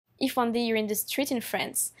If one day you're in the street in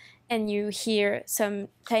France and you hear some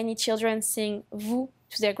tiny children sing Vous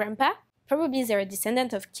to their grandpa, probably they're a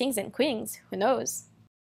descendant of kings and queens, who knows?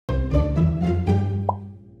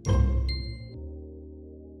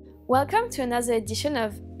 Welcome to another edition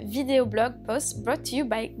of Video Blog Posts brought to you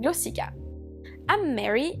by Glossika. I'm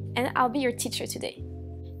Mary and I'll be your teacher today.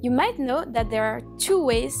 You might know that there are two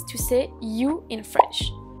ways to say you in French.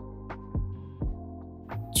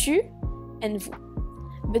 Tu and vous.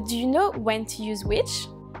 But do you know when to use which?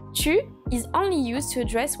 Tu is only used to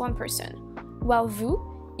address one person, while vous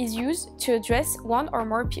is used to address one or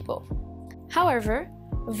more people. However,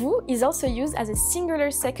 vous is also used as a singular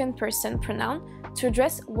second person pronoun to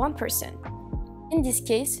address one person. In this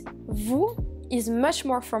case, vous is much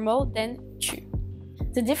more formal than tu.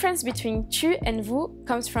 The difference between tu and vous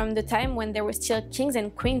comes from the time when there were still kings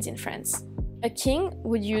and queens in France. A king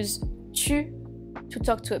would use tu to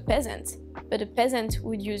talk to a peasant, but a peasant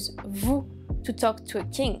would use vous to talk to a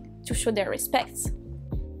king to show their respect.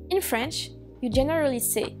 In French, you generally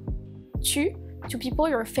say tu to people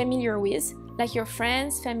you're familiar with, like your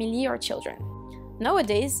friends, family, or children.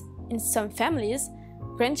 Nowadays, in some families,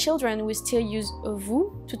 grandchildren will still use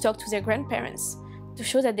vous to talk to their grandparents, to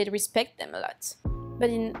show that they respect them a lot. But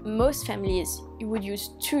in most families, you would use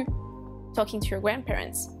tu talking to your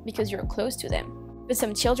grandparents because you're close to them. But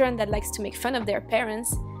some children that likes to make fun of their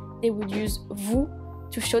parents, they would use vous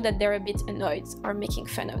to show that they're a bit annoyed or making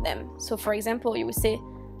fun of them. So for example, you would say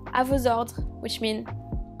à vos ordres, which means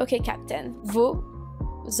okay captain. Vos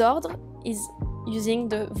ordres is using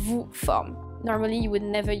the vous form. Normally, you would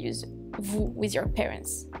never use vous with your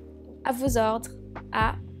parents. À vos ordres,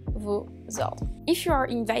 à vos ordres. If you are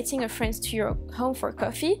inviting a friend to your home for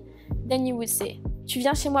coffee, then you would say tu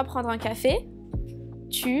viens chez moi prendre un café?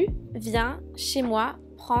 Tu viens chez moi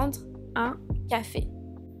prendre un café.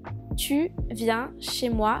 Tu viens chez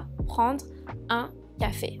moi prendre un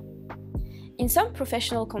café. In some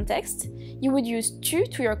professional contexts, you would use tu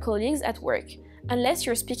to your colleagues at work, unless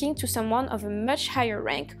you're speaking to someone of a much higher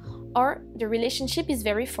rank or the relationship is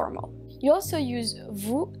very formal. You also use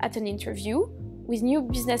vous at an interview, with new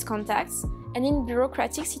business contacts, and in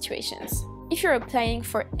bureaucratic situations. If you're applying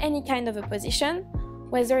for any kind of a position,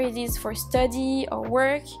 whether it is for study or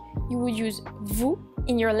work, you would use vous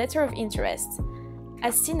in your letter of interest,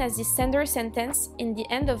 as seen as the standard sentence in the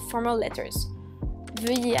end of formal letters.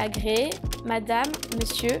 Veuillez agréer, madame,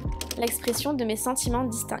 monsieur, l'expression de mes sentiments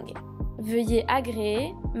distingués. Veuillez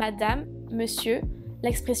agréer, madame, monsieur,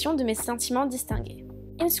 l'expression de mes sentiments distingués.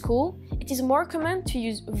 In school, it is more common to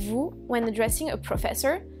use vous when addressing a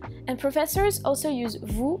professor, and professors also use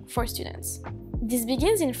vous for students. This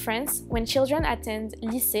begins in France when children attend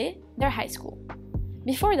lycée, their high school.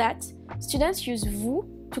 Before that, students use vous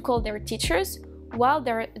to call their teachers, while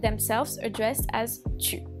they're themselves addressed as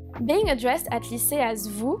tu. Being addressed at lycée as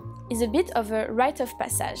vous is a bit of a rite of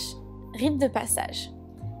passage, rite de passage,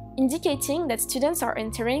 indicating that students are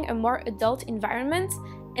entering a more adult environment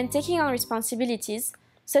and taking on responsibilities,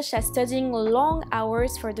 such as studying long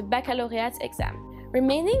hours for the baccalaureate exam.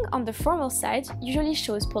 Remaining on the formal side usually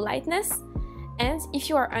shows politeness, and if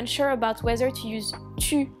you are unsure about whether to use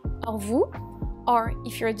tu or vous, or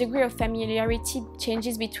if your degree of familiarity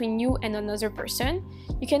changes between you and another person,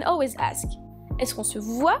 you can always ask, est-ce qu'on se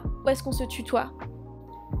voit ou est-ce qu'on se tutoie?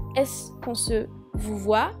 Est-ce qu'on se vous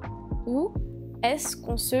voit ou est-ce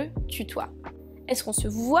qu'on se tutoie? Est-ce qu'on se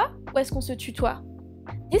voit ou est-ce qu'on se tutoie?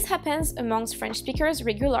 This happens amongst French speakers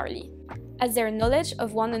regularly, as their knowledge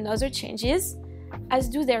of one another changes, as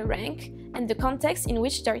do their rank and the context in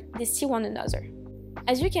which they see one another.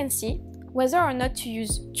 As you can see, whether or not to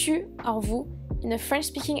use tu or vous in a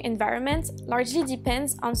French-speaking environment largely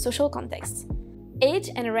depends on social context. Age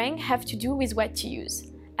and rank have to do with what to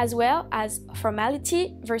use, as well as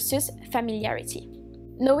formality versus familiarity.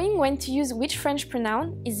 Knowing when to use which French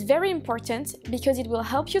pronoun is very important because it will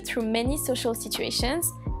help you through many social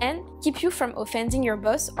situations and keep you from offending your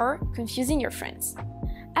boss or confusing your friends.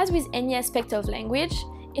 As with any aspect of language,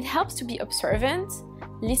 it helps to be observant,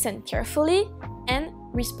 listen carefully, and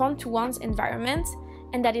respond to one's environment,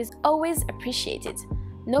 and that is always appreciated,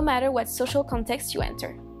 no matter what social context you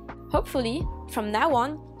enter. Hopefully, from now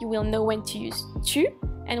on, you will know when to use tu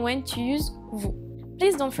and when to use vous.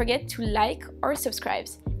 Please don't forget to like or subscribe,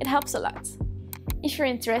 it helps a lot. If you're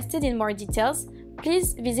interested in more details,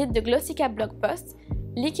 please visit the Glossika blog post,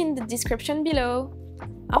 link in the description below.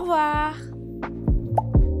 Au revoir!